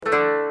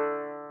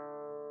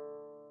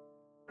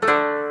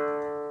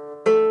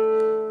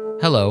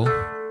Hello,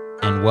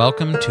 and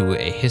welcome to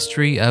A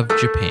History of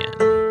Japan.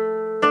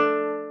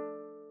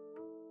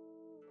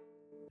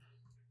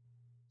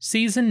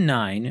 Season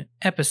 9,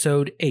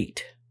 Episode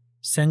 8,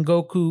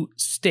 Sengoku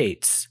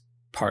States,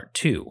 Part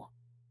 2.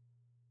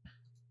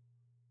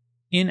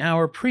 In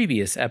our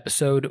previous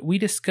episode, we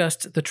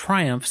discussed the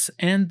triumphs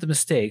and the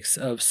mistakes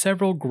of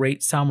several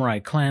great samurai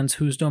clans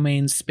whose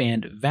domains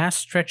spanned vast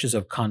stretches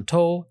of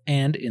Kanto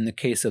and, in the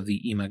case of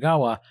the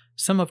Imagawa,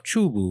 some of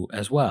Chubu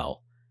as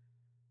well.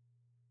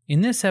 In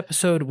this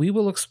episode, we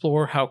will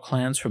explore how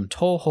clans from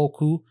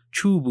Tohoku,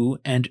 Chubu,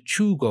 and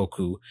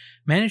Chugoku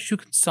managed to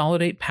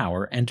consolidate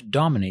power and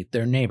dominate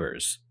their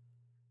neighbors.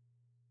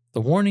 The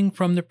warning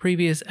from the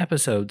previous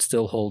episode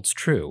still holds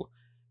true.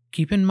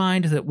 Keep in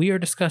mind that we are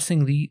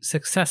discussing the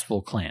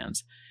successful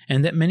clans,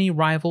 and that many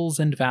rivals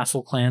and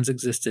vassal clans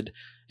existed,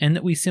 and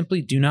that we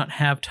simply do not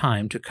have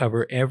time to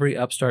cover every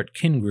upstart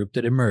kin group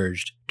that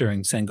emerged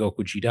during Sengoku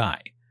Jidai.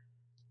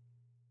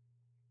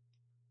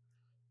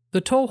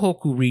 The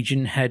Tohoku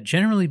region had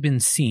generally been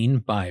seen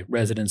by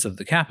residents of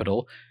the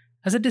capital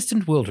as a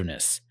distant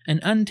wilderness, an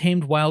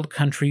untamed wild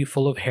country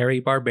full of hairy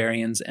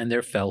barbarians and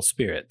their fell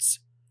spirits.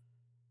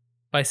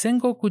 By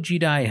Sengoku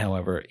Jidai,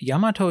 however,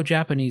 Yamato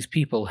Japanese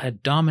people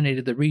had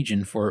dominated the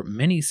region for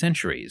many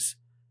centuries.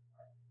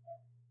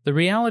 The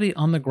reality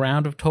on the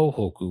ground of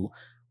Tohoku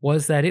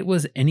was that it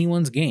was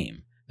anyone's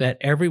game, that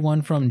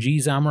everyone from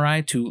Ji-samurai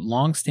to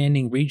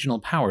long-standing regional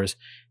powers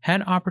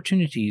had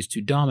opportunities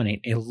to dominate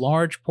a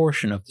large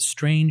portion of the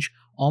strange,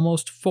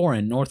 almost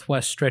foreign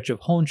northwest stretch of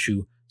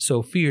Honshu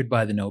so feared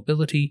by the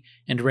nobility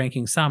and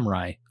ranking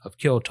samurai of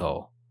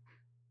Kyoto.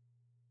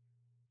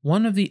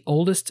 One of the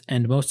oldest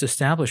and most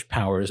established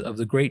powers of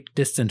the great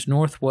distant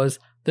north was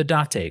the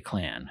Date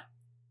clan.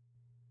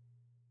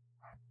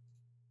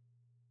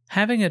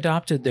 Having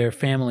adopted their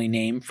family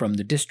name from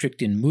the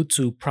district in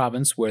Mutsu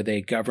province where they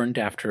governed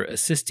after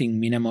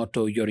assisting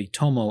Minamoto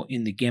Yoritomo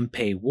in the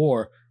Genpei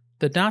War,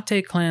 the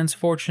Date clan's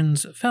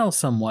fortunes fell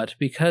somewhat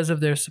because of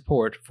their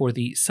support for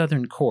the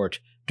southern court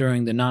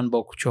during the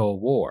Nanbokucho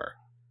War.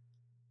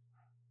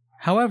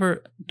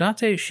 However,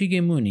 Date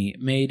Shigemune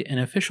made an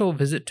official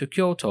visit to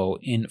Kyoto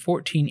in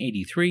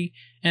 1483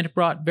 and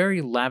brought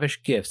very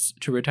lavish gifts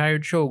to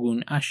retired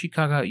shogun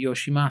Ashikaga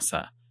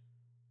Yoshimasa.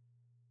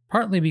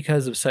 Partly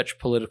because of such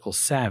political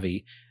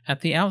savvy,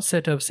 at the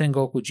outset of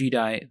Sengoku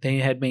Jidai they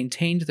had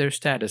maintained their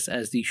status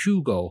as the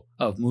Shugo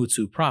of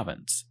Mutsu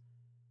province.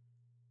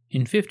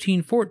 In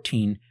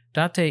 1514,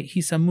 Date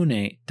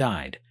Hisamune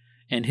died,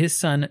 and his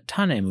son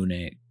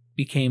Tanemune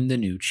became the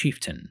new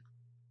chieftain.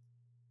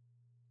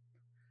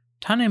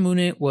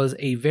 Tanemune was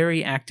a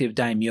very active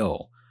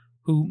daimyo,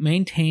 who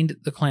maintained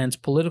the clan's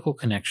political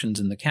connections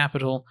in the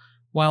capital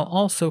while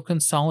also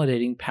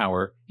consolidating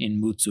power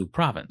in Mutsu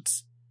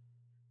province.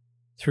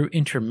 Through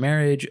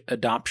intermarriage,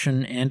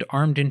 adoption, and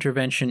armed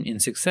intervention in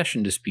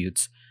succession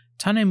disputes,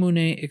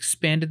 Tanemune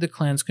expanded the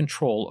clan's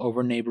control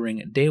over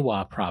neighboring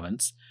Dewa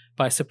province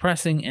by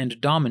suppressing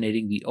and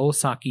dominating the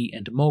Osaki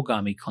and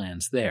Mogami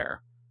clans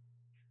there.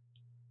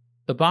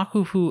 The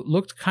Bakufu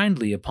looked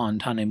kindly upon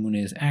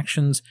Tanemune's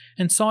actions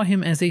and saw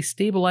him as a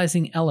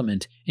stabilizing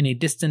element in a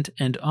distant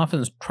and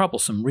often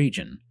troublesome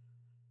region.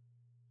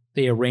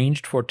 They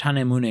arranged for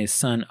Tanemune's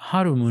son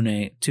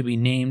Harumune to be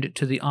named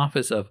to the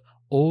office of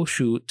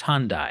Oshu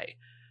Tandai,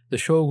 the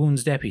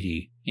shogun's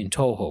deputy in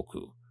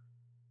Tohoku.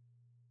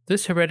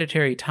 This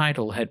hereditary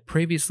title had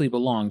previously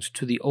belonged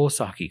to the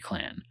Osaki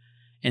clan,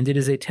 and it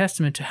is a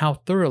testament to how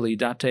thoroughly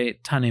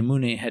Date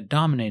Tanemune had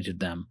dominated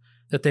them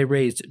that they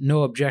raised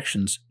no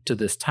objections to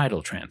this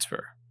title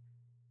transfer.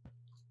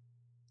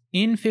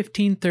 In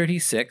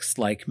 1536,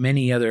 like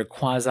many other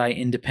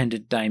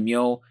quasi-independent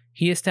daimyo,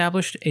 he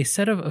established a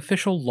set of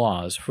official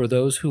laws for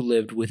those who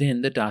lived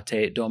within the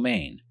Date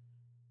domain.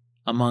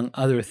 Among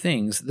other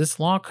things, this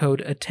law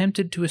code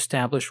attempted to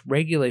establish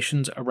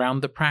regulations around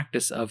the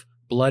practice of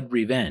blood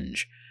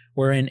revenge,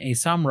 wherein a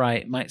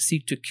samurai might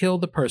seek to kill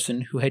the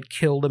person who had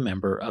killed a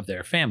member of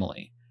their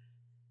family.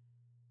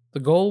 The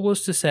goal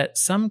was to set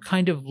some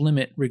kind of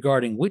limit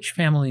regarding which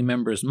family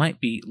members might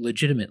be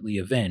legitimately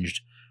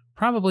avenged,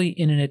 probably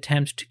in an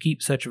attempt to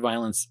keep such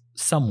violence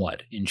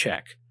somewhat in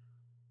check.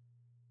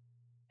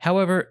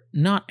 However,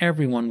 not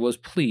everyone was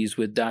pleased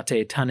with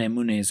Date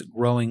Tanemune's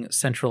growing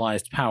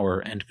centralized power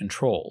and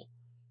control.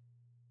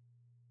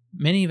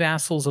 Many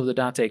vassals of the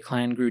Date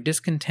clan grew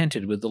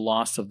discontented with the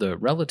loss of the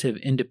relative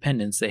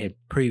independence they had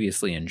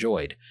previously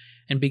enjoyed,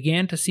 and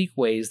began to seek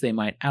ways they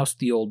might oust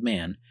the old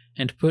man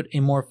and put a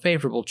more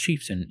favorable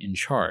chieftain in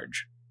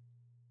charge.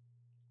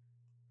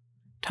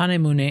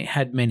 Tanemune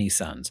had many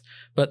sons,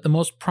 but the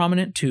most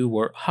prominent two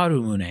were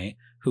Harumune,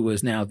 who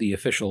was now the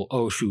official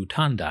Oshu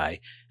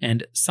Tandai,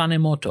 and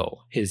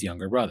Sanemoto, his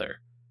younger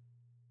brother.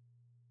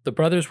 The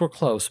brothers were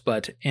close,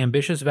 but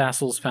ambitious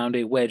vassals found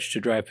a wedge to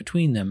drive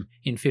between them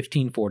in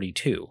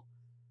 1542.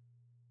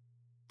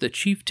 The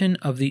chieftain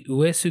of the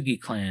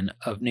Uesugi clan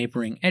of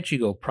neighboring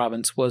Echigo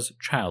province was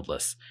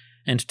childless,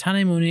 and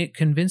Tanemune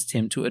convinced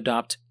him to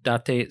adopt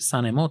Date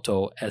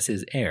Sanemoto as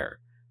his heir.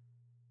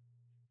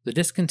 The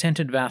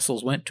discontented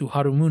vassals went to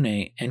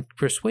Harumune and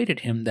persuaded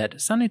him that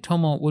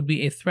Sanetomo would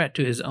be a threat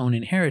to his own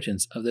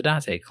inheritance of the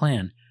Date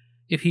clan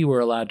if he were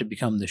allowed to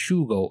become the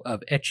Shugo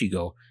of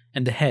Echigo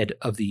and the head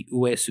of the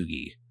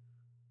Uesugi.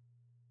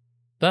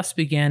 Thus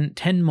began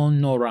Tenmon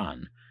no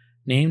Ran,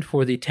 named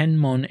for the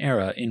Tenmon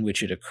era in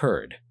which it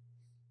occurred.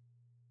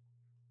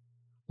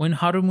 When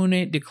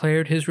Harumune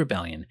declared his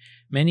rebellion,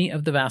 many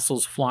of the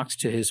vassals flocked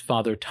to his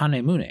father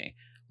Tanemune,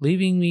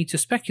 leaving me to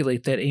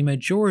speculate that a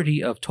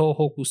majority of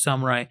Tohoku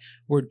samurai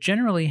were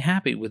generally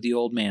happy with the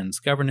old man's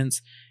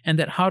governance, and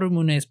that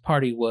Harumune's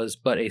party was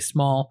but a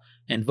small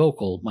and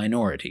vocal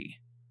minority.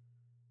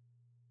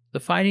 The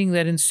fighting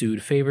that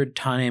ensued favored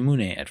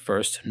Tanemune at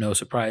first, no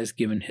surprise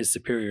given his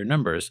superior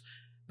numbers,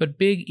 but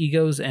big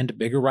egos and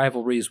bigger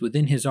rivalries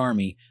within his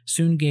army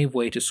soon gave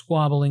way to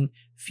squabbling,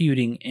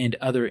 feuding, and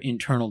other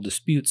internal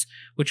disputes,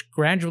 which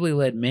gradually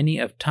led many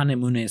of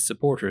Tanemune's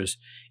supporters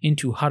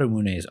into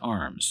Harumune's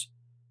arms.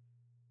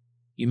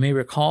 You may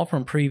recall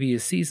from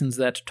previous seasons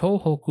that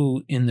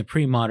Tohoku in the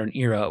pre-modern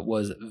era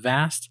was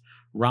vast,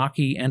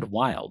 rocky, and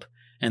wild,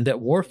 and that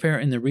warfare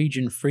in the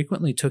region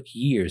frequently took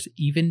years,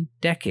 even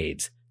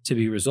decades, to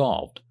be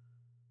resolved.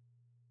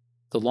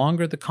 The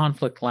longer the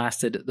conflict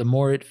lasted, the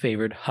more it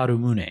favored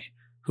Harumune,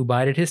 who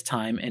bided his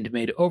time and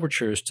made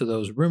overtures to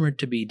those rumored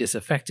to be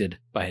disaffected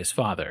by his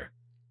father.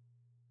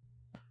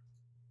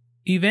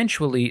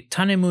 Eventually,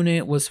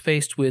 Tanemune was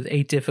faced with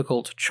a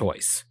difficult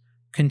choice: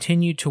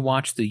 continue to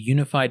watch the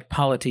unified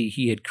polity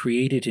he had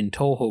created in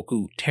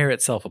Tohoku tear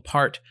itself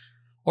apart,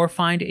 or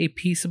find a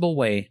peaceable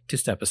way to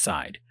step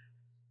aside.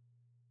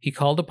 He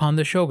called upon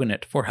the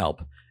shogunate for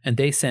help, and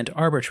they sent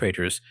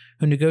arbitrators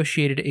who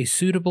negotiated a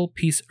suitable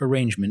peace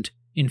arrangement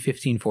in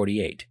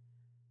 1548.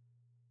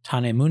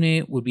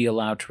 Tanemune would be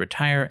allowed to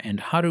retire,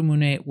 and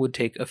Harumune would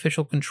take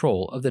official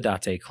control of the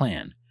Date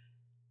clan.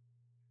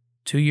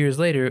 2 years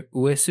later,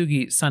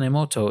 Uesugi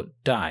Sanemoto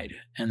died,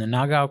 and the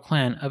Nagao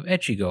clan of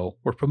Echigo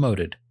were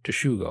promoted to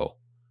Shugo.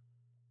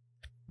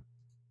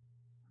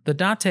 The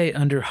Date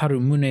under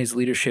Harumune's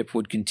leadership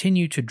would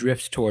continue to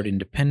drift toward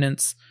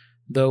independence,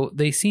 though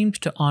they seemed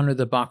to honor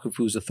the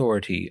Bakufu's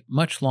authority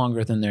much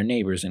longer than their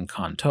neighbors in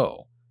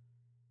Kanto.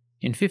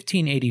 In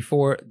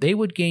 1584, they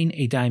would gain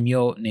a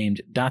daimyo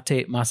named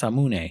Date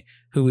Masamune,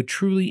 who would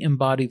truly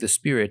embody the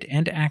spirit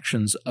and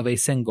actions of a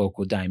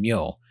Sengoku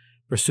daimyo,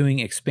 pursuing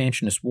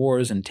expansionist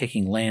wars and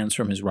taking lands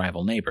from his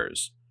rival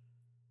neighbors.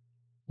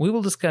 We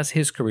will discuss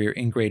his career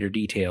in greater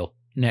detail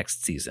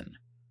next season.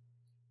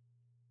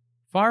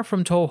 Far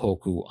from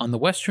Tohoku, on the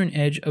western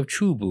edge of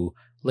Chubu,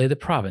 lay the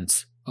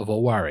province of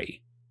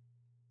Owari.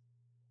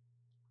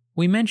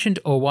 We mentioned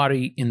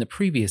Owari in the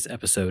previous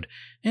episode,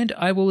 and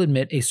I will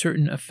admit a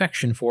certain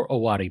affection for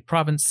Owari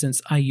province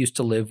since I used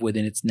to live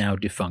within its now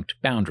defunct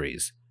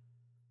boundaries.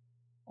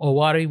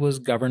 Owari was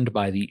governed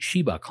by the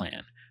Shiba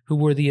clan, who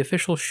were the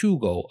official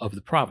Shugo of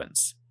the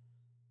province.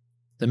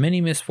 The many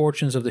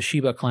misfortunes of the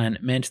Shiba clan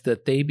meant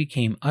that they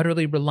became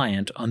utterly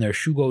reliant on their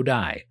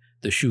Shugodai,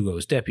 the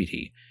Shugo's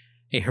deputy,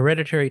 a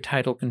hereditary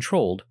title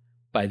controlled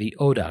by the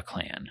Oda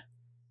clan.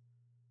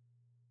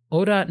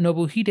 Oda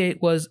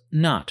Nobuhide was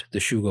not the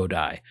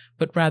Shugodai,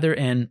 but rather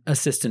an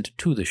assistant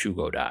to the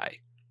Shugodai.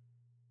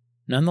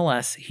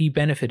 Nonetheless, he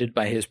benefited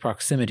by his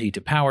proximity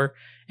to power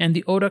and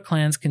the Oda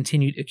clan's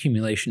continued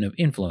accumulation of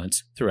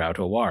influence throughout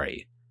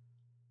Owari.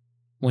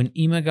 When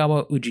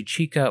Imagawa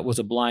Ujichika was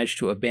obliged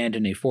to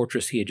abandon a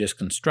fortress he had just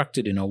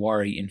constructed in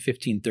Owari in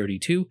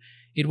 1532,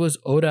 it was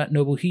Oda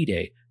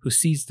Nobuhide who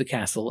seized the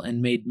castle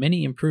and made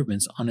many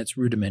improvements on its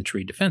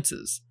rudimentary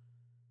defenses.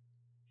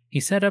 He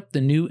set up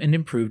the new and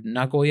improved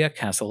Nagoya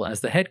Castle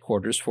as the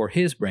headquarters for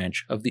his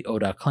branch of the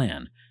Oda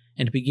clan,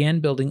 and began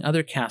building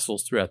other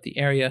castles throughout the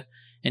area,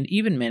 and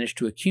even managed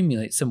to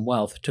accumulate some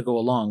wealth to go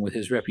along with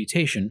his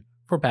reputation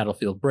for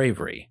battlefield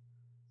bravery.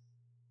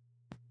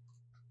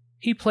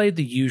 He played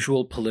the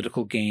usual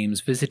political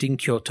games, visiting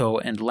Kyoto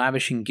and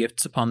lavishing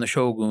gifts upon the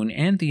shogun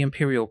and the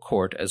imperial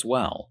court as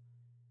well.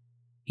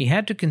 He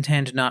had to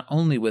contend not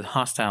only with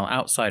hostile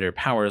outsider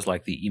powers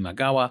like the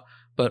Imagawa,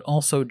 but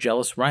also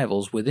jealous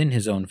rivals within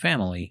his own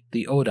family,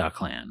 the Oda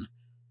clan.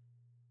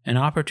 An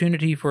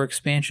opportunity for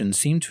expansion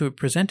seemed to have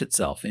presented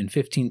itself in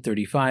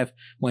 1535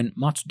 when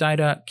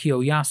Matsudaira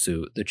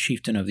Kiyoyasu, the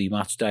chieftain of the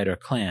Matsudaira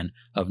clan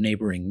of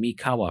neighboring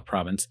Mikawa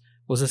province,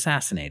 was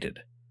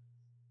assassinated.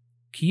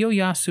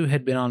 Kiyoyasu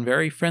had been on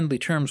very friendly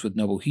terms with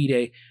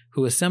Nobuhide,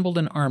 who assembled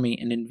an army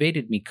and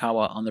invaded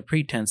Mikawa on the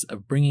pretense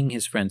of bringing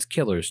his friend's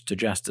killers to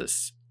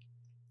justice.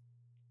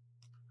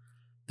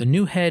 The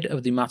new head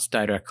of the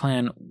Matsudaira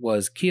clan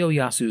was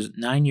Kiyoyasu's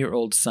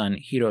 9-year-old son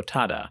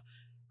Hirotada,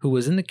 who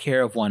was in the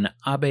care of one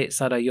Abe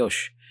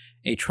Sadayoshi,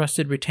 a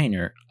trusted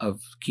retainer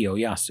of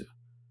Kiyoyasu.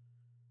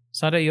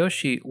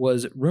 Sadayoshi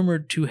was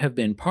rumored to have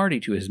been party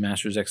to his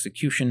master's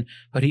execution,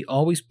 but he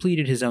always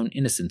pleaded his own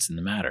innocence in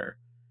the matter.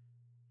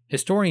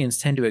 Historians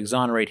tend to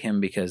exonerate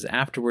him because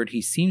afterward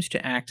he seems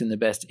to act in the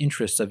best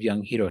interests of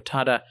young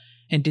Hirotada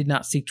and did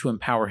not seek to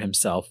empower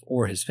himself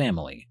or his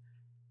family.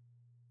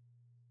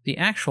 The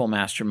actual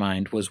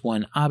mastermind was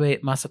one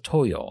Abe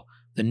Masatoyo,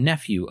 the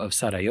nephew of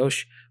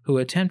Sadayoshi, who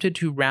attempted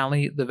to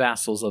rally the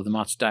vassals of the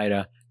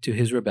Matsudaira to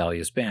his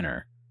rebellious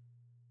banner.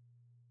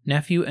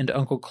 Nephew and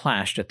uncle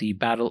clashed at the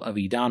Battle of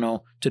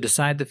Idano to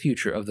decide the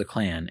future of the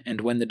clan,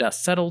 and when the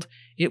dust settled,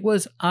 it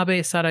was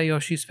Abe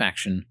Sadayoshi's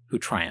faction who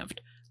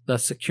triumphed,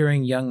 thus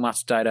securing young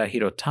Matsudaira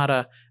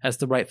Hirotada as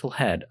the rightful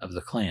head of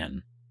the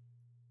clan.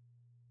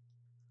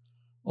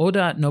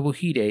 Oda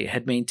Nobuhide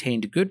had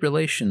maintained good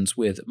relations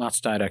with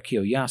Matsudaira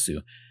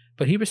Kiyoyasu,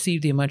 but he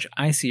received a much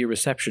icier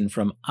reception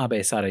from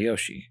Abe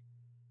Sadayoshi.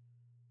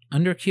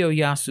 Under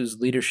Kiyosasu's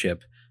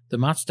leadership, the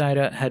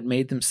Matsudaira had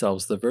made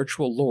themselves the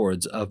virtual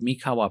lords of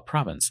Mikawa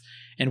province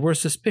and were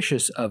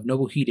suspicious of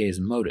Nobuhide's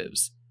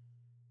motives.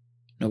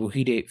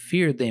 Nobuhide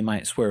feared they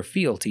might swear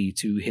fealty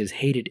to his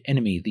hated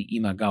enemy, the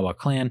Imagawa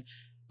clan,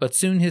 but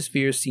soon his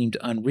fears seemed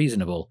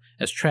unreasonable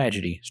as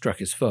tragedy struck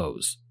his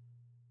foes.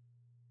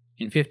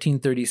 In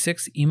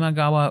 1536,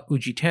 Imagawa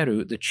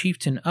Ujiteru, the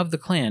chieftain of the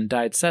clan,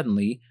 died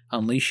suddenly,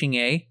 unleashing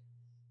a,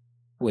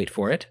 wait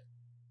for it,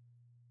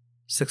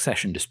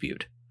 succession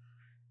dispute.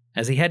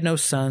 As he had no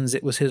sons,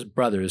 it was his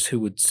brothers who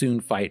would soon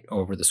fight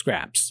over the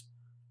scraps.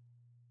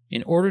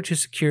 In order to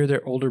secure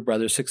their older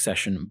brother's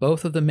succession,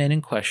 both of the men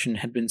in question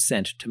had been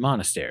sent to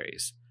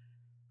monasteries.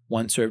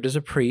 One served as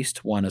a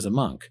priest, one as a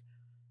monk.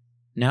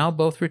 Now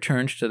both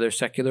returned to their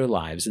secular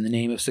lives in the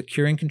name of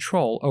securing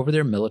control over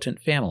their militant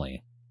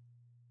family.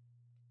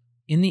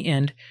 In the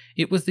end,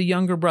 it was the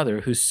younger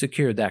brother who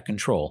secured that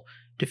control,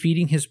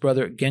 defeating his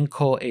brother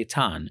Genko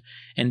Eitan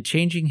and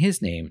changing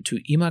his name to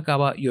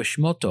Imagawa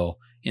Yoshimoto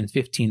in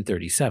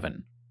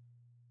 1537.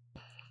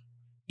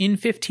 In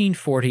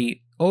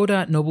 1540,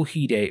 Oda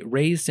Nobuhide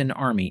raised an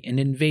army and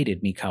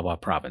invaded Mikawa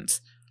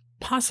province,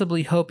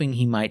 possibly hoping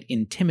he might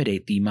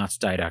intimidate the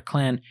Matsudaira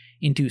clan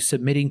into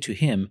submitting to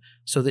him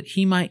so that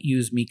he might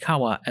use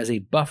Mikawa as a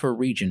buffer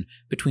region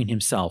between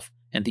himself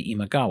and the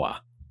Imagawa.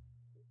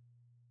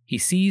 He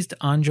seized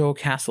Anjo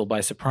Castle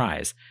by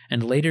surprise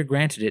and later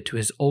granted it to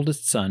his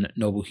oldest son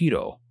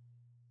Nobuhiro.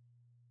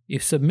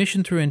 If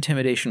submission through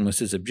intimidation was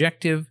his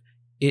objective,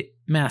 it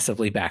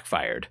massively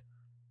backfired.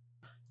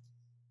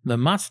 The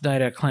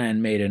Matsudaira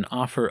clan made an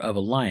offer of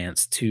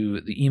alliance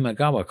to the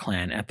Imagawa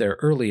clan at their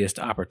earliest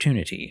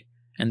opportunity,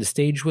 and the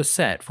stage was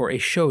set for a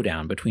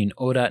showdown between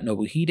Oda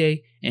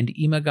Nobuhide and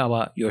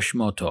Imagawa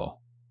Yoshimoto.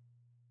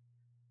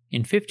 In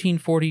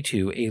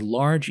 1542, a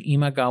large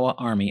Imagawa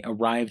army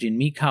arrived in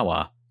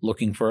Mikawa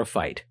looking for a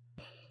fight.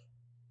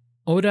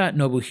 Oda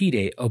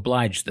Nobuhide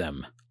obliged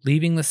them,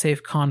 leaving the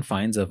safe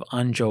confines of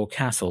Anjo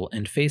Castle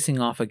and facing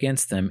off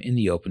against them in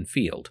the open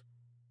field.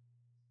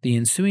 The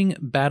ensuing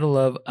Battle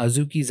of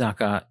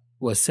Azukizaka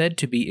was said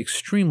to be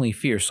extremely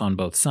fierce on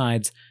both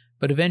sides,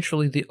 but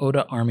eventually the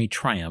Oda army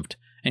triumphed,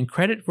 and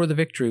credit for the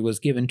victory was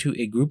given to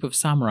a group of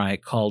samurai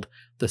called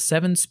the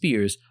Seven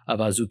Spears of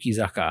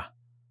Azukizaka.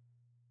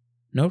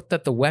 Note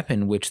that the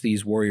weapon which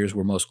these warriors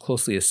were most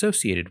closely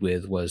associated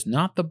with was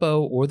not the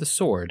bow or the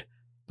sword,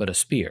 but a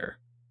spear.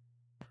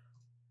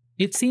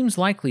 It seems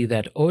likely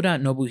that Oda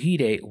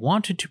Nobuhide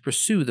wanted to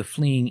pursue the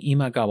fleeing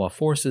Imagawa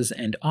forces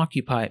and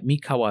occupy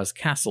Mikawa's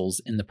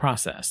castles in the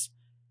process.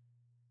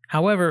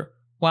 However,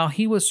 while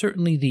he was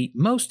certainly the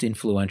most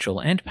influential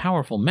and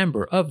powerful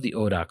member of the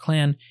Oda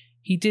clan,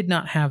 he did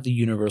not have the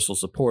universal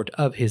support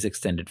of his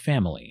extended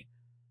family.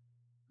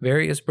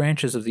 Various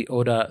branches of the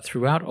Oda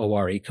throughout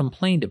Owari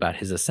complained about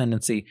his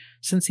ascendancy,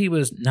 since he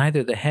was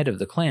neither the head of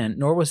the clan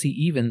nor was he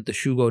even the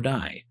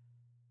Shugodai.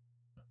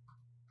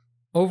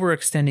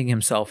 Overextending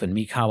himself in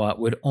Mikawa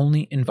would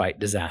only invite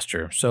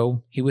disaster,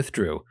 so he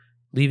withdrew,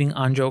 leaving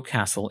Anjo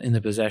Castle in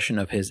the possession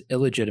of his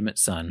illegitimate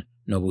son,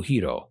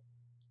 Nobuhiro.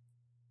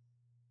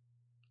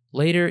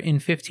 Later in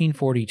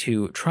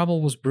 1542,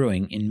 trouble was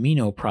brewing in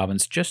Mino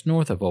province just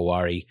north of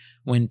Owari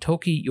when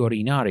Toki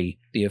Yorinari,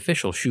 the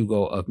official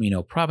Shugo of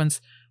Mino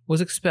province,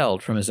 was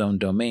expelled from his own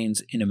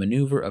domains in a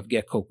maneuver of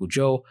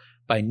Gekkokujo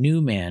by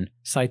new man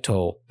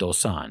Saito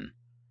Dosan.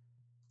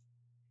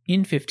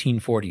 In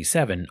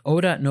 1547,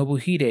 Oda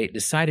Nobuhide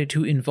decided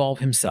to involve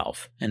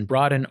himself and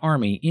brought an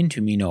army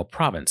into Mino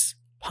province,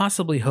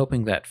 possibly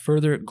hoping that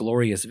further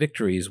glorious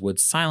victories would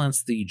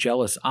silence the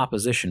jealous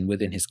opposition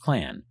within his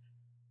clan.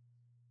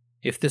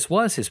 If this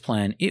was his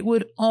plan, it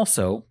would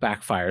also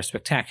backfire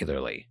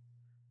spectacularly.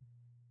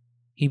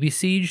 He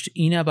besieged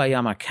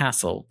Inabayama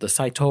Castle, the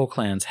Saito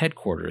clan's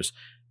headquarters,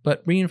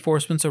 but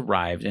reinforcements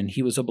arrived and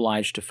he was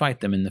obliged to fight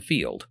them in the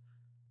field.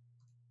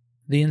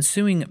 The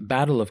ensuing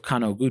Battle of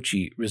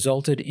Kanoguchi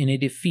resulted in a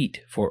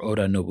defeat for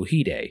Oda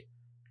Nobuhide.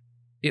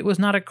 It was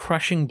not a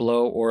crushing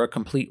blow or a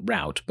complete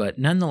rout, but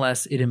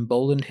nonetheless it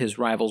emboldened his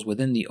rivals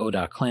within the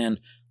Oda clan,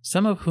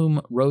 some of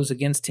whom rose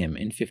against him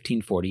in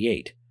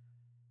 1548.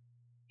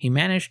 He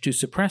managed to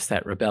suppress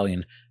that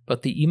rebellion,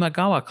 but the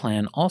Imagawa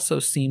clan also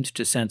seemed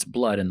to sense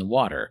blood in the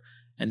water,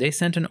 and they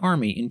sent an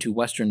army into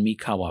western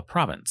Mikawa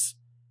province.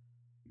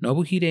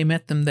 Nobuhide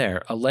met them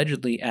there,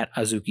 allegedly at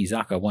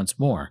Azukizaka once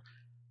more,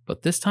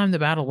 but this time the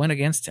battle went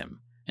against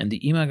him, and the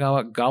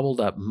Imagawa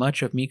gobbled up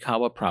much of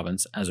Mikawa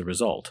province as a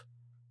result.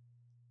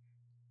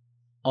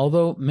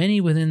 Although many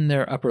within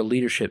their upper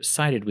leadership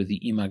sided with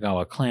the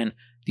Imagawa clan,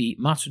 the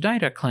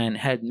Matsudaira clan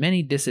had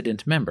many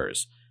dissident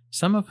members,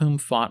 some of whom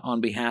fought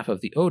on behalf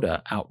of the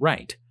Oda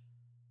outright.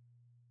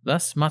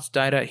 Thus,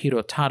 Matsudaira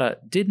Hirotada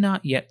did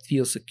not yet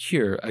feel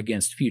secure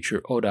against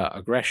future Oda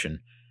aggression,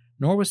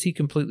 nor was he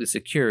completely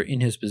secure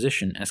in his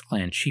position as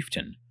clan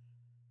chieftain.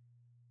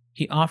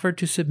 He offered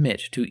to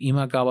submit to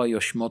Imagawa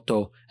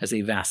Yoshimoto as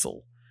a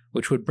vassal,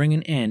 which would bring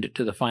an end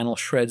to the final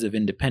shreds of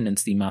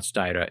independence the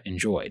Matsudaira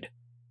enjoyed.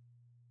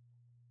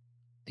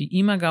 The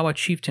Imagawa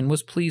chieftain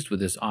was pleased with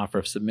this offer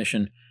of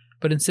submission,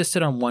 but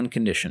insisted on one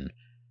condition.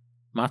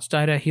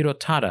 Matsudaira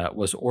Hirotada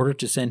was ordered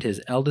to send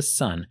his eldest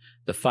son,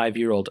 the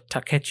 5-year-old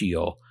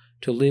Takechiyo,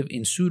 to live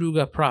in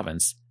Suruga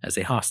province as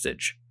a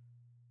hostage.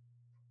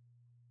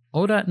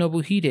 Oda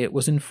Nobuhide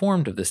was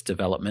informed of this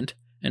development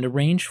and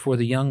arranged for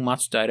the young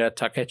Matsudaira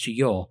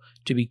Takechiyo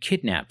to be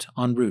kidnapped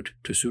en route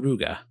to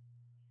Suruga.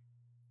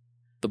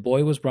 The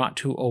boy was brought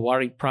to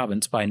Owari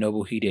province by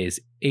Nobuhide's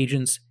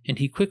agents, and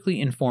he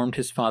quickly informed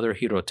his father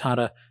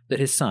Hirotada that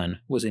his son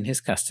was in his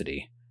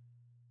custody.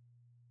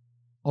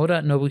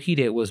 Oda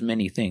Nobuhide was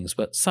many things,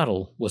 but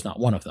subtle was not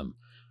one of them.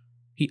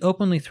 He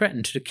openly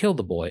threatened to kill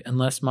the boy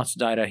unless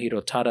Matsudaira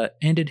Hirotada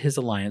ended his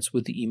alliance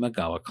with the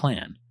Imagawa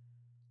clan.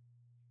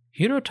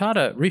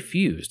 Hirotada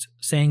refused,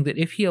 saying that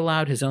if he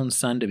allowed his own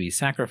son to be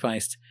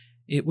sacrificed,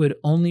 it would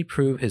only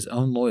prove his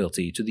own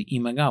loyalty to the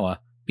Imagawa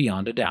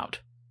beyond a doubt.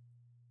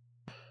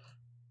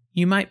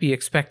 You might be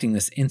expecting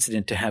this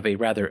incident to have a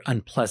rather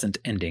unpleasant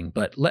ending,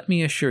 but let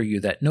me assure you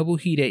that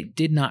Nobuhide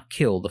did not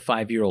kill the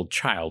 5-year-old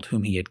child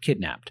whom he had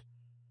kidnapped.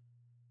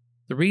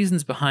 The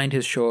reasons behind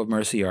his show of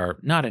mercy are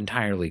not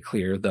entirely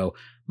clear, though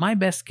my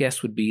best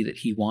guess would be that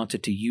he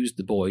wanted to use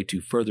the boy to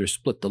further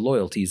split the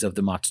loyalties of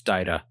the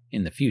Matsudaira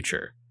in the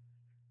future.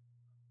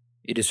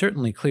 It is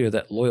certainly clear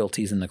that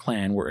loyalties in the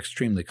clan were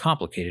extremely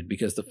complicated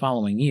because the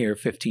following year,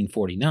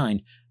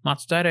 1549,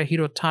 Matsudaira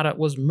Hirotada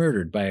was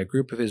murdered by a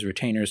group of his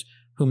retainers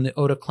whom the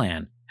Oda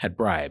clan had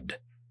bribed.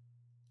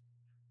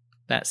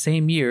 That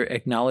same year,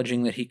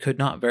 acknowledging that he could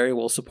not very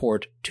well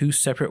support 2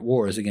 separate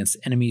wars against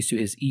enemies to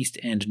his east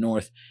and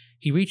north,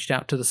 he reached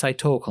out to the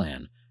Saito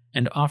clan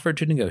and offered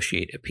to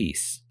negotiate a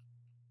peace.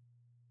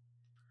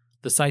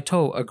 The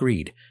Saito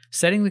agreed,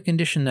 setting the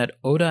condition that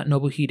Oda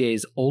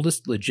Nobuhide's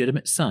oldest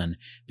legitimate son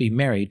be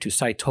married to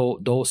Saito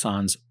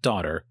Dosan's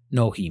daughter,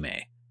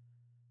 Nohime.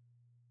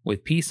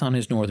 With peace on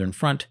his northern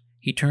front,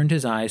 he turned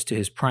his eyes to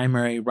his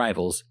primary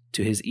rivals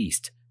to his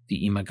east,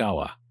 the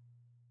Imagawa.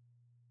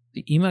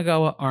 The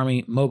Imagawa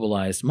army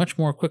mobilized much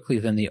more quickly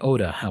than the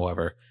Oda,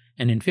 however,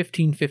 and in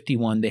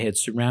 1551 they had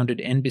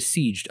surrounded and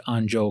besieged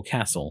Anjo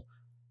Castle,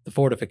 the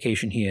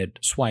fortification he had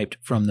swiped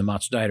from the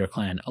Matsudaira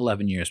clan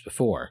 11 years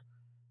before.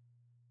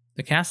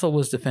 The castle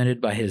was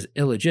defended by his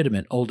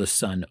illegitimate oldest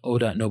son,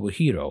 Oda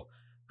Nobuhiro,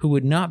 who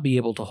would not be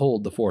able to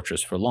hold the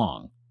fortress for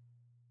long.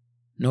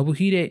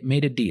 Nobuhide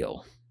made a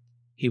deal.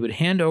 He would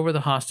hand over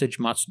the hostage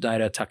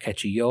Matsudaira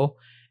Takechiyo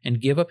and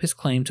give up his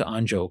claim to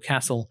Anjo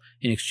Castle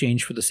in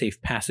exchange for the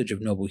safe passage of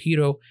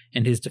Nobuhiro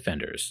and his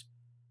defenders.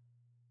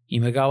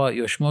 Imagawa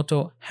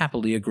Yoshimoto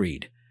happily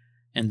agreed,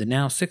 and the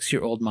now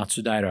 6-year-old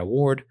Matsudaira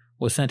ward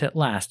was sent at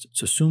last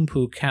to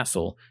Sumpu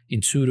Castle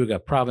in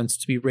Suruga province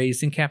to be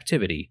raised in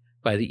captivity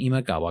by the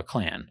Imagawa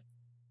clan.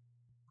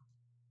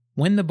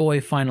 When the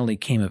boy finally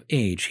came of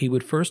age, he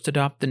would first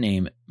adopt the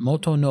name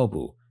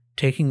Motonobu,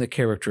 taking the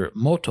character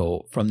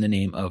Moto from the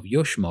name of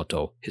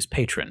Yoshimoto, his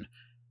patron,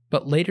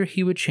 but later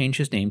he would change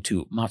his name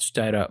to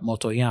Matsudaira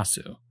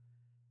Motoyasu.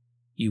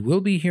 You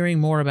will be hearing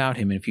more about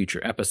him in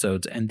future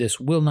episodes, and this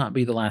will not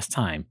be the last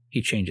time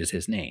he changes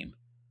his name.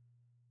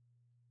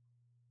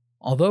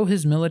 Although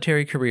his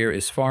military career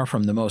is far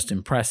from the most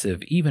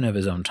impressive even of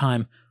his own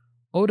time,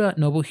 Oda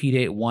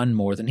Nobuhide won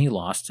more than he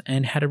lost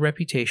and had a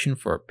reputation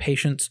for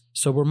patience,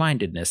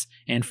 sober-mindedness,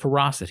 and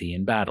ferocity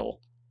in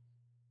battle.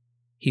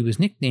 He was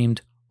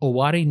nicknamed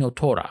Owari no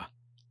Tora,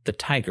 the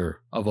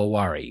Tiger of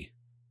Owari.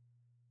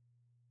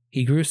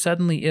 He grew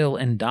suddenly ill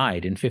and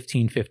died in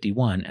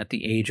 1551 at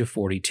the age of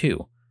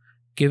 42,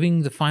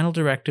 giving the final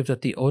directive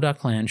that the Oda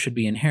clan should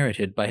be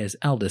inherited by his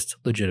eldest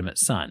legitimate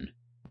son.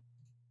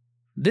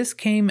 This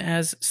came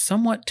as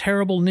somewhat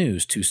terrible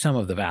news to some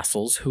of the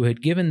vassals who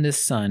had given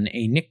this son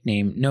a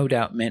nickname no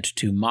doubt meant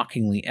to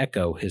mockingly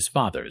echo his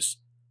father's,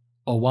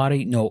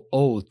 Owari no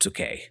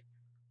Outsuke,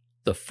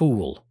 the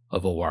Fool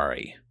of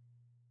Owari.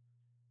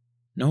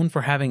 Known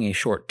for having a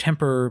short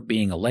temper,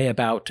 being a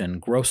layabout,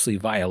 and grossly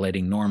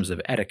violating norms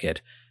of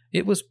etiquette,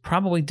 it was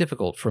probably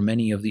difficult for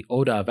many of the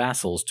Oda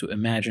vassals to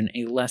imagine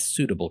a less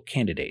suitable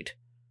candidate.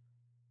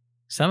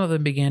 Some of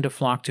them began to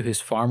flock to his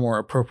far more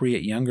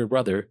appropriate younger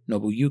brother,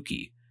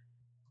 Nobuyuki.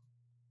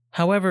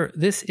 However,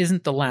 this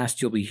isn't the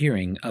last you'll be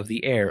hearing of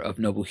the heir of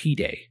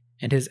Nobuhide,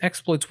 and his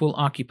exploits will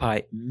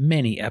occupy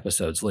many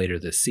episodes later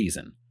this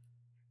season.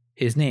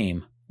 His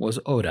name was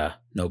Oda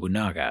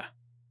Nobunaga.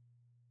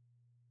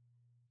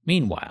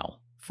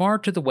 Meanwhile, far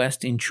to the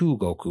west in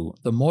Chugoku,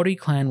 the Mori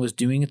clan was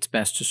doing its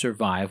best to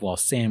survive while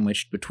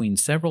sandwiched between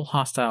several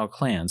hostile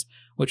clans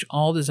which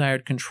all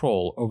desired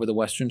control over the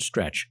western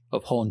stretch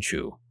of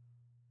Honshu.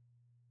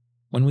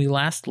 When we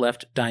last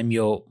left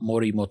Daimyo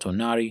Mori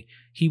Motonari,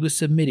 he was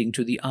submitting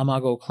to the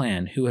Amago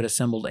clan, who had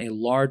assembled a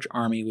large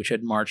army which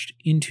had marched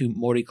into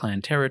Mori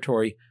clan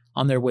territory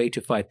on their way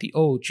to fight the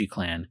Ouchi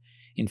clan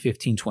in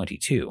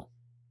 1522.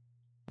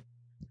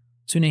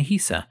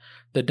 Tsunehisa,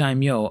 the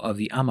daimyo of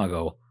the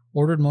Amago,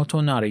 ordered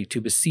Motonari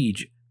to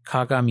besiege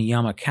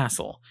Kagamiyama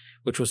Castle,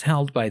 which was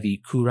held by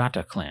the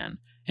Kurata clan,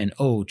 an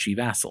Ouchi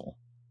vassal.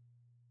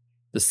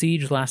 The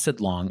siege lasted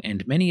long,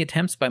 and many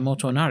attempts by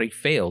Motonari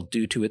failed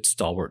due to its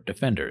stalwart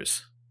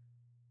defenders.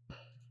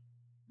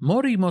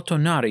 Mori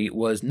Motonari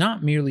was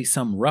not merely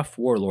some rough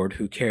warlord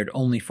who cared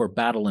only for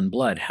battle and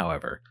blood,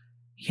 however.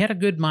 He had a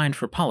good mind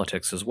for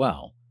politics as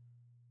well.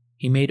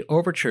 He made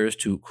overtures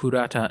to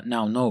Kurata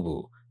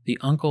Naonobu, the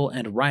uncle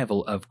and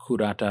rival of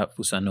Kurata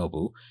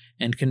Fusanobu,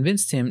 and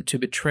convinced him to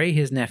betray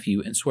his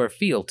nephew and swear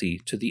fealty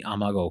to the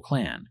Amago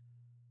clan.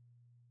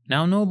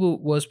 Naonobu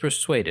was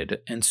persuaded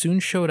and soon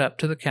showed up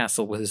to the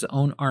castle with his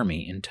own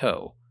army in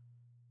tow.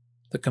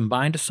 The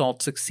combined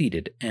assault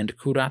succeeded, and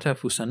Kurata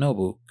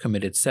Fusanobu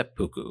committed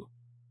seppuku.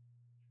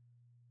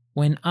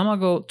 When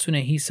Amago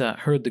Tsunehisa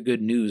heard the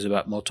good news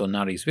about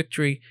Motonari's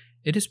victory,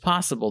 it is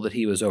possible that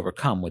he was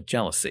overcome with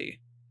jealousy.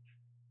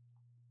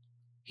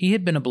 He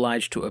had been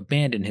obliged to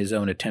abandon his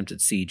own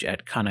attempted siege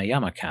at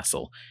Kanayama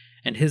Castle,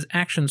 and his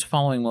actions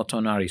following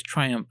Motonari's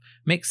triumph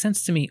make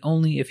sense to me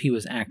only if he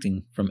was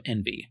acting from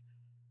envy.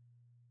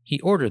 He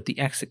ordered the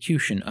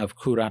execution of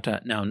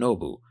Kurata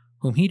Naonobu,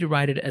 whom he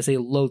derided as a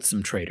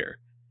loathsome traitor.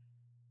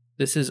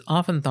 This is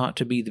often thought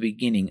to be the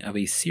beginning of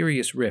a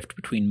serious rift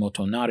between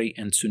Motonari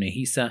and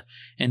Tsunehisa,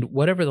 and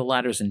whatever the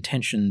latter's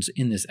intentions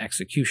in this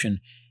execution,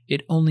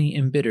 it only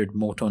embittered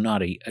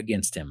Motonari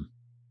against him.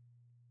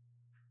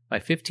 By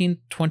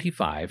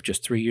 1525,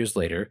 just 3 years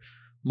later,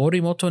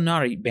 Mori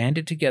Motonari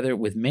banded together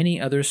with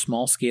many other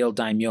small-scale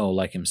daimyo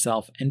like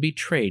himself and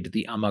betrayed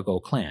the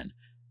Amago clan,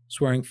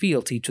 swearing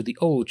fealty to the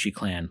Ouchi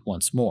clan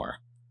once more.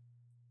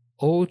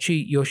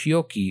 Ouchi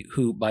Yoshioki,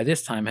 who by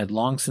this time had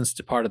long since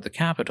departed the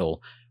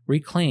capital,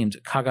 reclaimed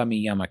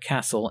Kagamiyama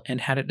Castle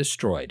and had it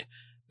destroyed,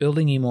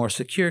 building a more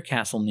secure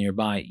castle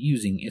nearby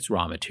using its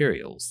raw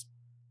materials.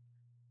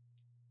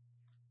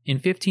 In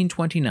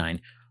 1529,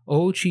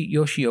 Ouchi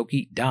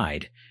Yoshioki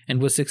died and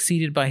was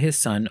succeeded by his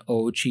son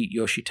Ouchi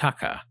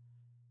Yoshitaka.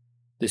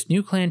 This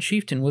new clan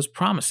chieftain was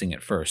promising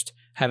at first,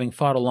 having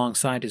fought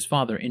alongside his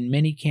father in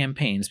many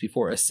campaigns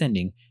before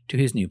ascending to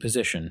his new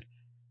position.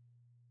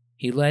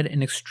 He led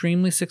an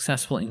extremely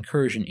successful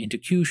incursion into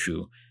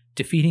Kyushu,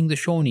 defeating the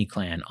Shoni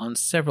clan on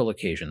several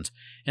occasions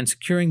and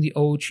securing the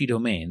Ouchi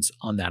domains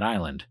on that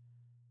island.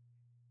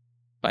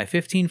 By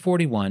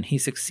 1541, he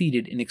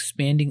succeeded in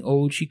expanding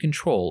Ouchi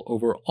control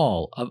over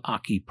all of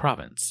Aki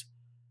province.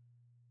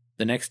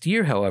 The next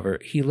year, however,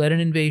 he led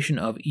an invasion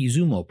of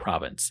Izumo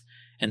province,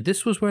 and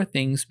this was where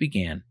things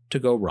began to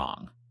go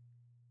wrong.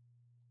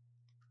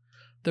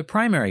 The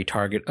primary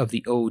target of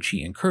the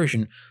Ouchi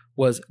incursion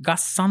was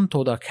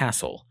Gassantoda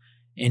Castle,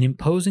 an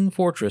imposing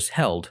fortress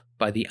held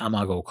by the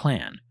Amago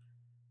clan.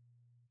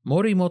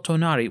 Mori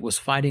Motonari was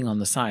fighting on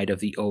the side of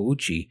the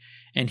Ouchi,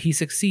 and he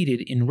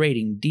succeeded in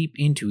raiding deep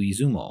into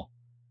Izumo.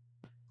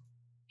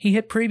 He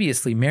had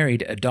previously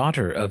married a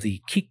daughter of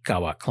the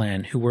Kikkawa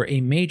clan who were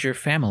a major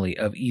family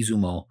of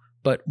Izumo,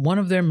 but one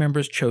of their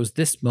members chose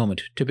this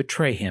moment to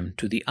betray him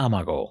to the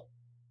Amago.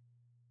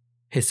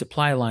 His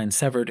supply line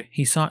severed,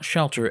 he sought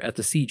shelter at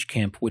the siege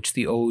camp which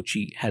the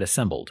Ouchi had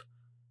assembled.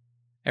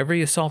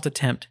 Every assault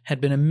attempt had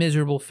been a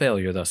miserable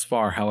failure thus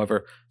far,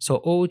 however, so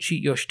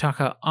Ouchi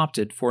Yoshitaka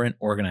opted for an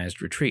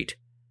organized retreat.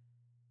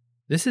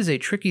 This is a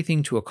tricky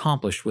thing to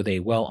accomplish with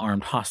a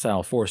well-armed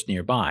hostile force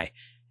nearby,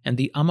 and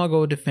the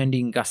Amago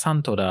defending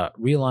Gassantoda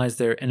realized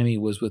their enemy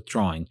was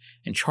withdrawing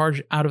and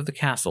charged out of the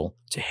castle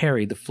to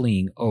harry the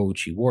fleeing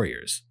Ouchi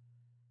warriors.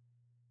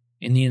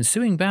 In the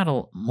ensuing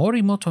battle,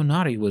 Mori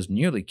Motonari was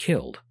nearly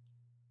killed.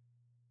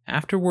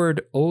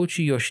 Afterward,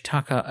 Ouchi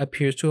Yoshitaka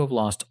appears to have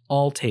lost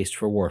all taste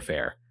for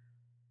warfare.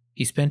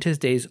 He spent his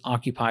days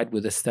occupied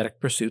with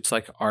aesthetic pursuits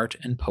like art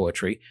and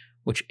poetry,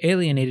 which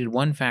alienated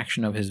one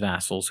faction of his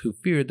vassals who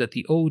feared that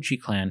the Ouchi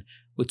clan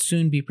would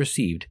soon be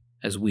perceived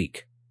as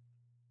weak.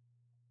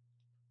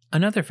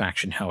 Another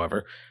faction,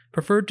 however,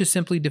 preferred to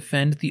simply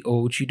defend the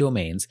Ouchi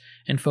domains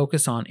and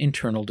focus on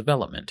internal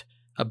development,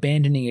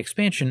 abandoning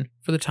expansion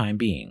for the time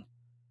being.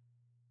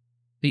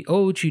 The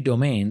Ouchi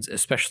domains,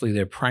 especially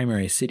their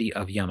primary city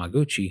of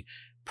Yamaguchi,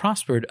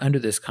 prospered under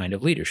this kind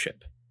of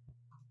leadership.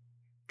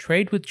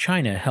 Trade with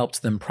China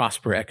helped them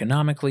prosper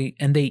economically,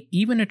 and they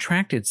even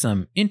attracted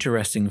some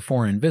interesting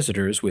foreign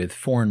visitors with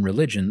foreign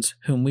religions,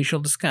 whom we shall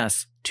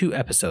discuss 2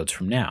 episodes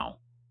from now.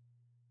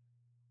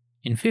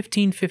 In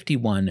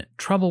 1551,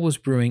 trouble was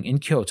brewing in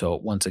Kyoto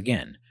once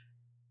again.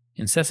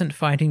 Incessant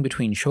fighting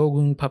between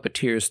shogun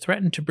puppeteers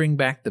threatened to bring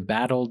back the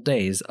bad old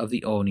days of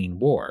the Onin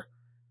War.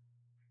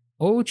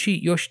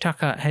 Ouchi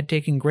Yoshitaka had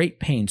taken great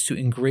pains to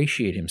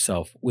ingratiate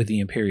himself with the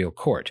imperial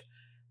court,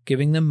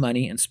 giving them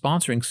money and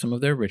sponsoring some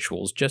of their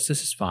rituals just as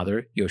his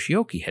father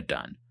Yoshioki had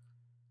done.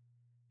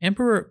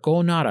 Emperor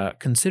Go-Nara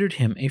considered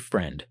him a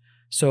friend,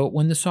 so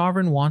when the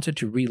sovereign wanted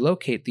to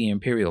relocate the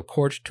imperial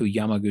court to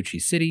Yamaguchi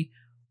City,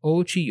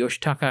 Ouchi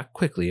Yoshitaka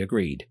quickly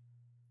agreed.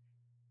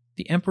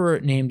 The emperor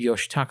named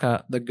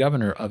Yoshitaka the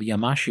governor of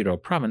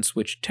Yamashiro province,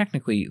 which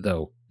technically,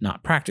 though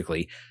not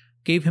practically,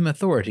 gave him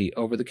authority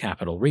over the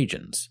capital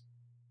regions.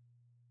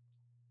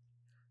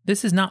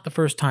 This is not the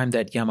first time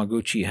that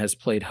Yamaguchi has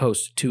played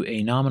host to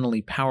a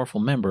nominally powerful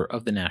member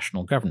of the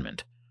national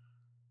government.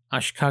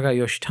 Ashikaga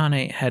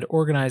Yoshitane had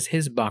organized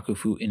his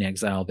bakufu in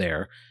exile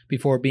there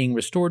before being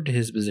restored to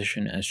his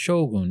position as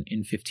shogun in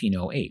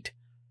 1508.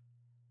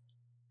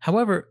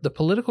 However, the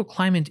political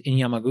climate in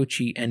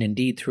Yamaguchi and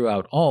indeed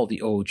throughout all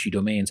the Ouchi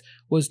domains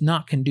was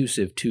not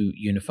conducive to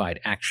unified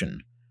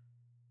action.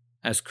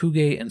 As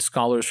kuge and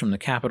scholars from the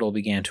capital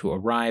began to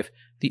arrive,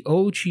 the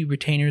Ouchi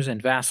retainers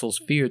and vassals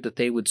feared that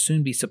they would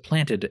soon be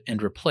supplanted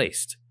and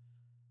replaced.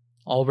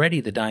 Already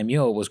the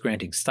daimyo was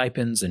granting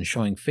stipends and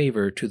showing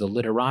favor to the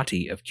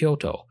literati of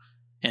Kyoto,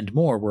 and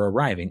more were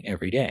arriving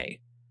every day.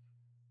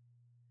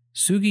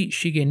 Sugi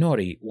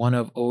Shigenori, one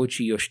of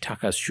Ouchi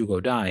Yoshitaka's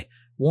shugodai,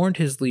 warned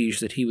his liege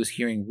that he was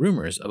hearing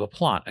rumors of a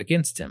plot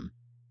against him.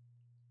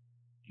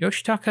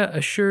 Yoshitaka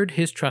assured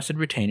his trusted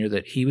retainer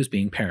that he was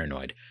being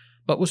paranoid,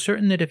 but was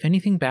certain that if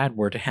anything bad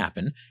were to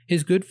happen,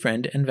 his good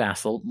friend and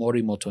vassal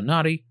Mori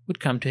Motonari would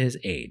come to his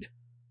aid.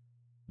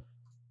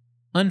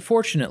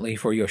 Unfortunately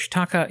for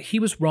Yoshitaka, he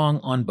was wrong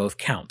on both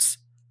counts.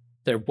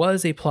 There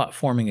was a plot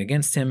forming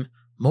against him,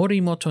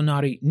 Mori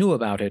Motonari knew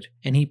about it,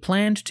 and he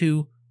planned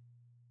to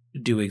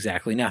do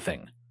exactly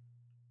nothing.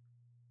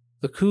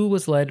 The coup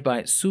was led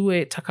by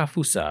Sue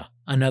Takafusa,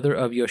 another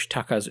of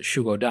Yoshitaka's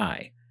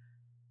shugodai.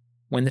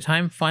 When the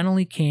time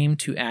finally came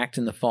to act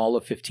in the fall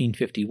of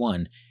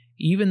 1551,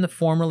 even the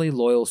formerly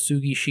loyal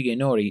Sugi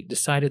Shigenori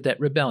decided that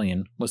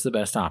rebellion was the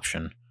best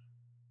option.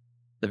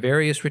 The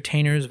various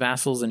retainers,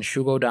 vassals, and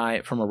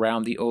shugodai from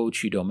around the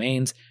Ouchi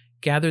domains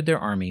gathered their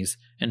armies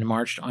and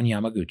marched on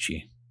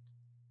Yamaguchi.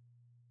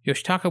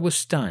 Yoshitaka was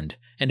stunned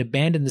and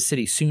abandoned the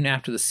city soon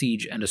after the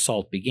siege and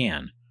assault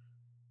began.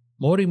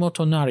 Mori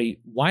Motonari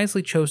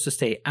wisely chose to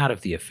stay out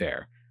of the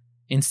affair.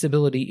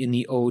 Instability in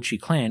the Ouchi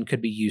clan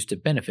could be used to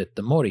benefit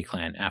the Mori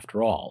clan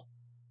after all.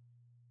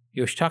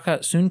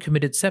 Yoshitaka soon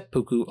committed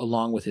seppuku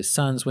along with his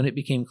sons when it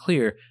became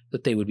clear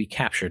that they would be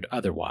captured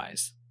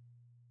otherwise.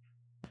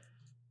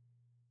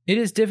 It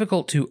is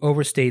difficult to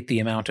overstate the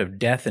amount of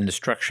death and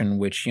destruction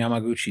which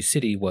Yamaguchi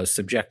City was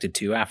subjected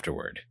to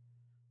afterward.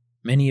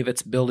 Many of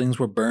its buildings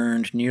were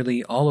burned,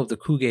 nearly all of the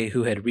kuge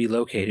who had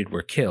relocated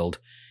were killed,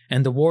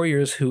 and the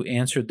warriors who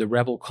answered the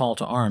rebel call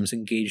to arms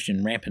engaged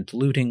in rampant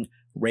looting,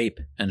 rape,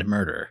 and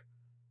murder.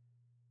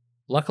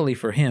 Luckily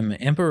for him,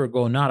 Emperor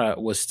Go-Nara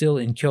was still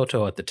in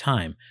Kyoto at the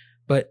time,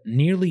 but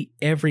nearly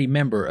every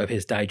member of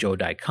his Daijo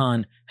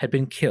Daikon had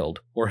been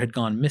killed or had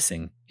gone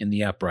missing in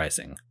the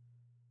uprising.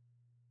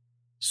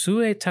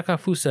 Sue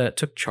Takafusa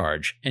took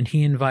charge, and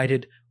he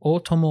invited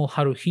Otomo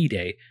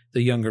Haruhide,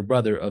 the younger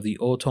brother of the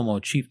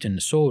Otomo chieftain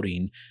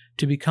Sorin,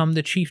 to become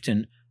the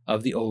chieftain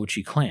of the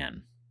Ouchi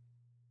clan.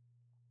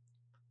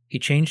 He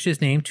changed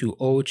his name to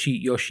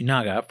Ouchi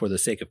Yoshinaga for the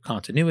sake of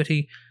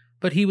continuity,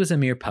 but he was a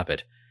mere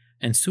puppet,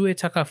 and Sue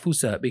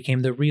Takafusa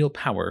became the real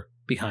power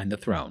behind the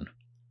throne.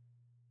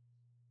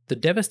 The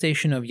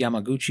devastation of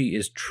Yamaguchi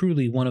is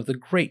truly one of the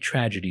great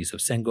tragedies of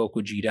Sengoku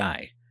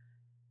Jidai.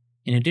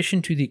 In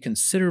addition to the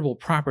considerable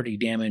property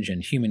damage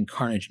and human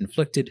carnage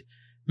inflicted,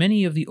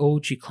 many of the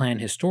Ouchi clan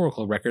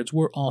historical records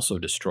were also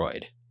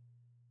destroyed.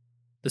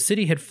 The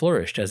city had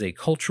flourished as a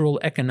cultural,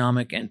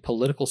 economic, and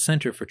political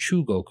center for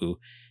Chugoku,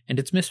 and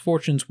its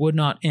misfortunes would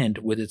not end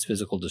with its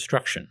physical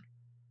destruction.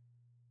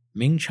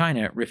 Ming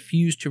China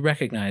refused to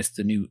recognize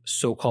the new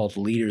so-called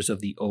leaders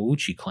of the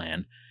Ouchi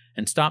clan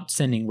and stopped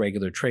sending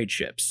regular trade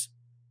ships.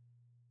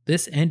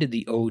 This ended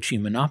the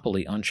Ouchi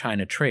monopoly on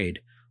China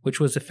trade, which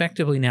was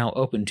effectively now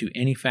open to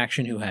any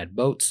faction who had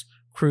boats,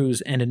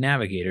 crews, and a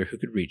navigator who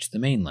could reach the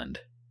mainland.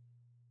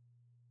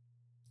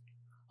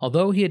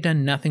 Although he had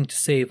done nothing to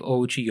save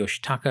Ouchi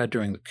Yoshitaka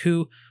during the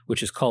coup,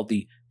 which is called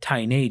the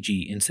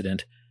Taineji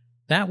incident,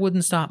 that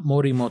wouldn't stop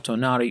Mori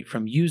Motonari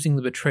from using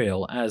the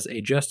betrayal as a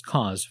just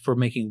cause for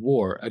making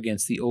war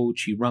against the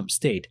Ouchi rump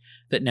state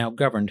that now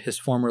governed his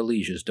former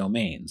liege's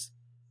domains.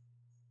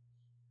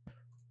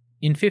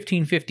 In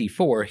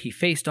 1554, he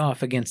faced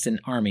off against an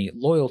army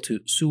loyal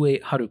to Sue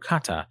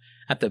Harukata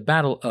at the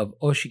Battle of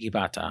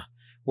Oshikibata,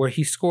 where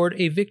he scored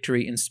a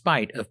victory in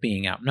spite of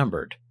being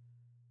outnumbered.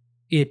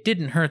 It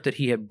didn't hurt that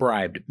he had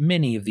bribed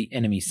many of the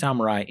enemy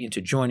samurai into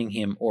joining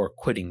him or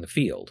quitting the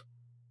field.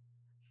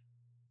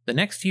 The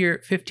next year,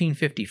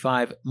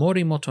 1555,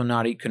 Mori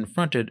Motonari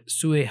confronted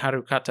Sue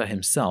Harukata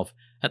himself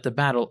at the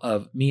Battle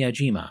of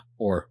Miyajima,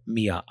 or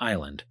Miya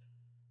Island.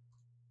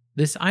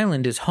 This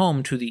island is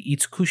home to the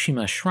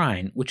Itsukushima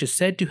Shrine, which is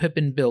said to have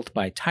been built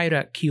by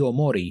Taira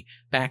Kiyomori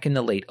back in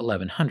the late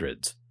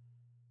 1100s.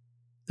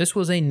 This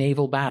was a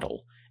naval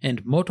battle,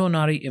 and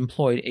Motonari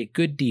employed a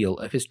good deal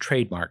of his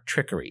trademark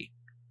trickery.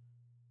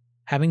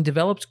 Having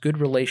developed good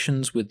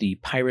relations with the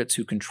pirates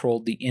who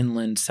controlled the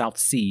inland South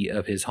Sea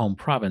of his home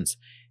province,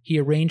 he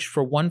arranged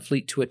for one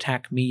fleet to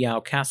attack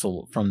Miyao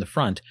Castle from the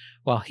front,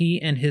 while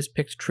he and his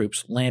picked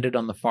troops landed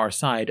on the far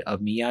side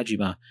of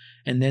Miyajima,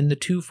 and then the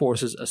two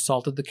forces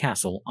assaulted the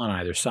castle on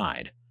either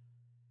side.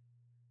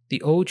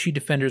 The Ouchi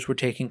defenders were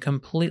taken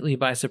completely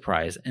by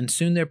surprise, and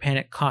soon their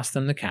panic cost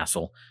them the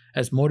castle,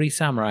 as Mori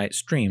samurai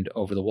streamed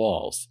over the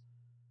walls.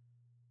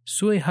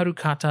 Sue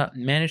Harukata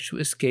managed to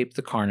escape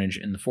the carnage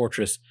in the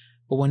fortress,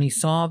 but when he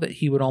saw that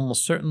he would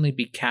almost certainly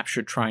be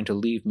captured trying to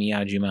leave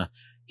Miyajima,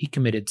 he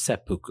committed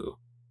seppuku.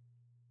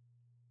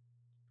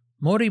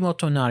 Mori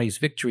Motonari's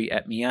victory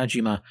at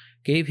Miyajima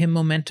gave him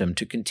momentum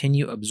to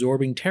continue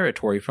absorbing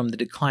territory from the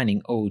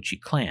declining Ouchi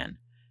clan.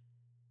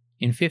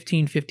 In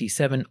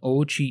 1557,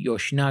 Ouchi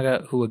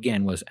Yoshinaga, who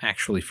again was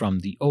actually from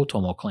the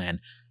Otomo clan,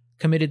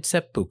 committed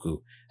seppuku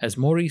as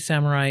Mori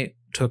samurai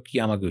took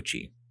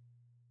Yamaguchi.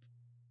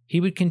 He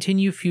would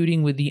continue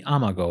feuding with the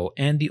Amago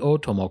and the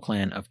Otomo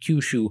clan of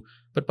Kyushu,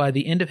 but by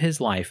the end of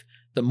his life,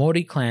 the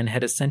Mori clan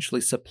had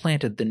essentially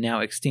supplanted the now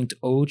extinct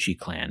Ouchi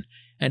clan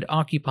and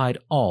occupied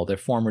all their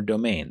former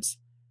domains.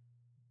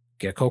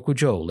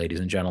 Gekkokujo, ladies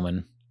and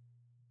gentlemen.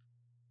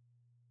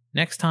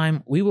 Next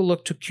time, we will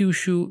look to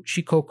Kyushu,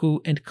 Shikoku,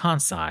 and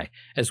Kansai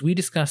as we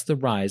discuss the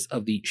rise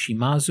of the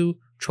Shimazu,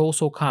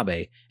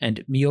 Chosokabe,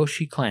 and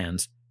Miyoshi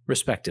clans,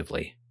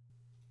 respectively.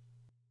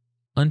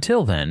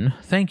 Until then,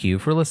 thank you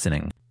for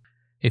listening.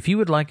 If you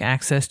would like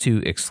access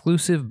to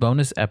exclusive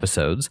bonus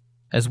episodes,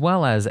 as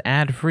well as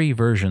ad-free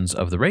versions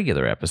of the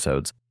regular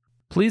episodes,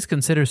 please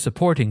consider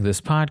supporting this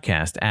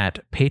podcast at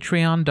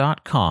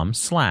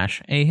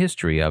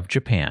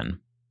patreon.com/ahistoryofjapan.